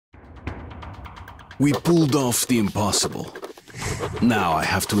We pulled off the impossible. Now I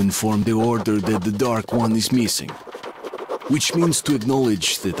have to inform the Order that the Dark One is missing. Which means to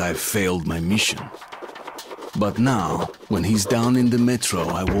acknowledge that I've failed my mission. But now, when he's down in the metro,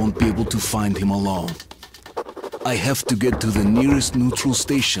 I won't be able to find him alone. I have to get to the nearest neutral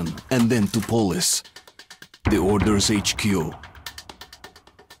station and then to Polis, the Order's HQ.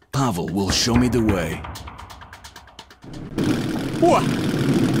 Pavel will show me the way. Whoa!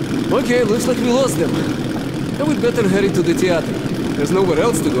 Okay, looks like we lost them. Then we'd better hurry to the theater. There's nowhere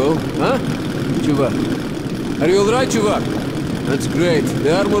else to go, huh? Chuvak. Are you alright, Chuvak? That's great.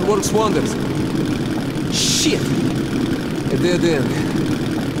 The armor works wonders. Shit! A dead end.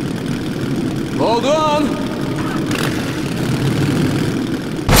 Hold on!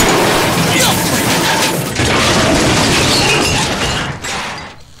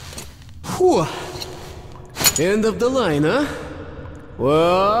 Whew. End of the line, huh?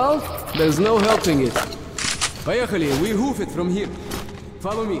 Well, there's no helping it. Поехали, we hoof it from here.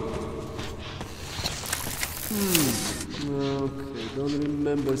 Follow me. Okay, don't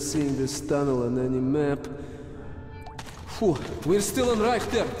remember seeing this tunnel on any map. Whew. We're still on right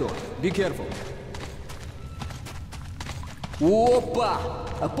territory. Be careful. Опа!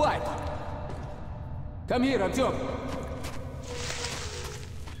 A pipe! Come here, Artyom.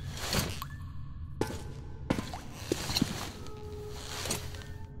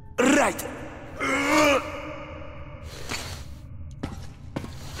 Right!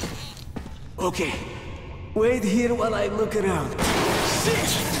 Okay. Wait here while I look around. Hey!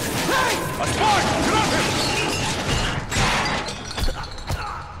 A spark! Drop him!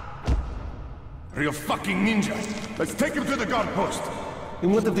 Real fucking ninja. Let's take him to the guard post.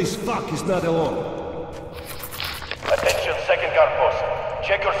 And what if this fuck is not alone? Attention, second guard post.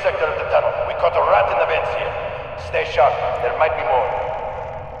 Check your sector of the tunnel. We caught a rat in the vents here. Stay sharp. There might be more.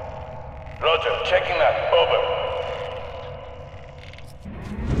 Roger. Checking that. Over.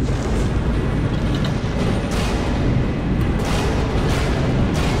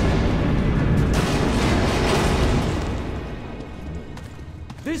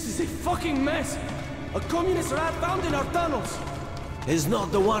 This is a fucking mess! A communist rat found in our tunnels! He's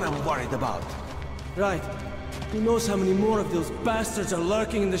not the one I'm worried about. Right. Who knows how many more of those bastards are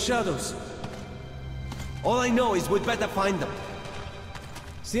lurking in the shadows? All I know is we'd better find them.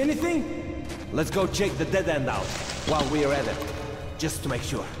 See anything? Let's go check the dead end out while we're at it, just to make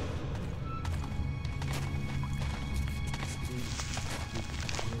sure.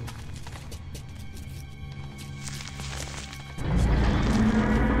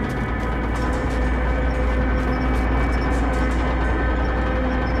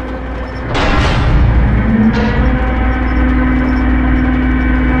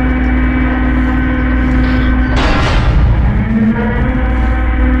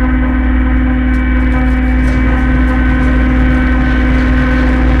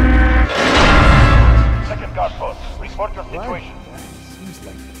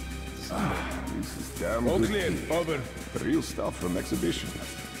 Real stuff from exhibition.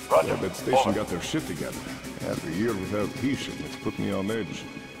 Roger. Yeah, that station got their shit together. After a year without Tisha, it's put me on edge.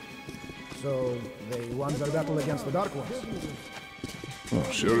 So, they won their battle against the Dark Ones?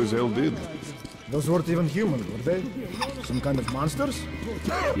 Oh, sure as hell did. Those weren't even human, were they? Some kind of monsters?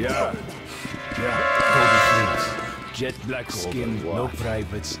 Yeah. Golden fleece, jet black skin, no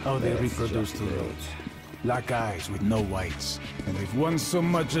privates, how they reproduce the roads. Black eyes with no whites. And if one so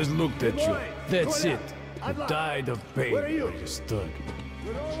much as looked at you, that's it. You died of pain where you stood.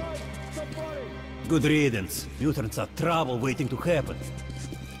 Good riddance. Mutants are trouble waiting to happen.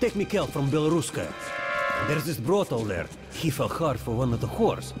 Take Mikhail from Belaruska. There's this brothel there. He fell hard for one of the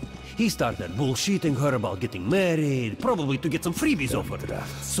whores. He started bullshitting her about getting married, probably to get some freebies off her.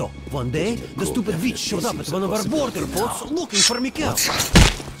 So, one day, the stupid bitch showed up at one of our border posts looking for Mikhail.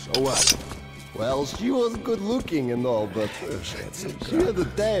 So what? Well, she was good looking and all, but she had a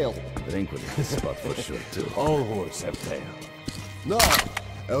tail. Drink with this spot for sure, too. All whores have tail. No,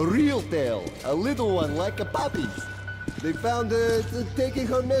 a real tail. A little one, like a puppy's. They found her taking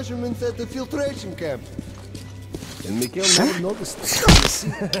her measurements at the filtration camp. And Mikhail never noticed it.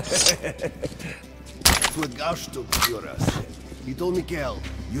 That's what Gaushtuk Führer said. He told Mikhail,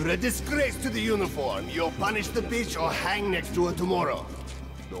 "You're a disgrace to the uniform. You'll punish the bitch or hang next to her tomorrow."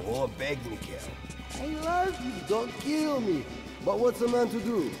 The whore begged Mikhail. "I love you, don't kill me." But what's a man to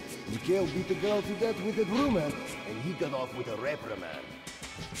do? Mikhail beat the girl to death with a broom and he got off with a reprimand.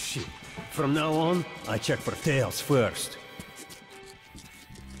 Shit. From now on, I check for tails first.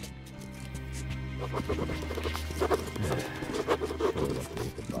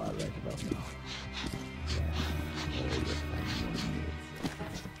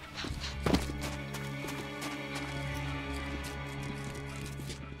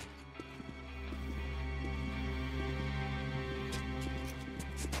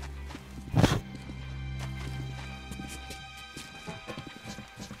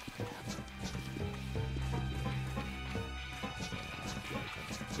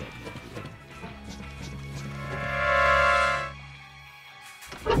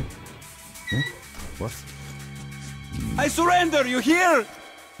 What? I surrender, you hear?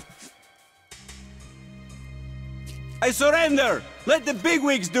 I surrender! Let the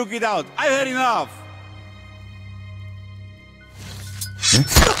bigwigs duke it out! I've had enough!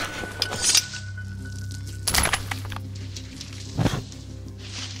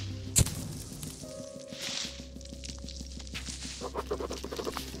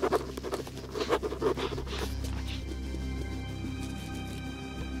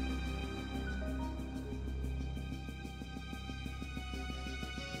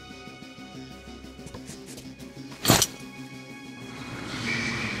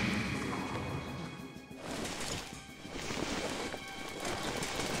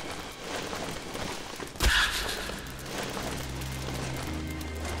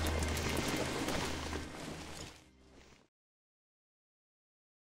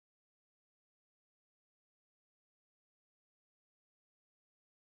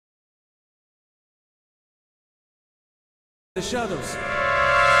 The shadows.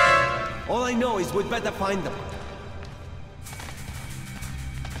 All I know is we'd better find them.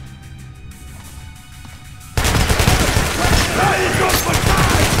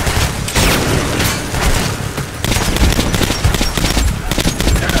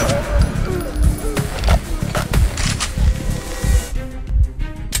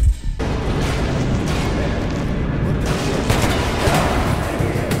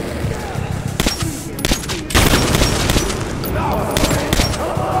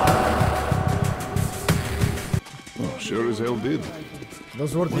 Sure as hell did.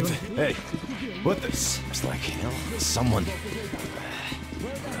 Those weren't even... Hey, what the... It's like, someone...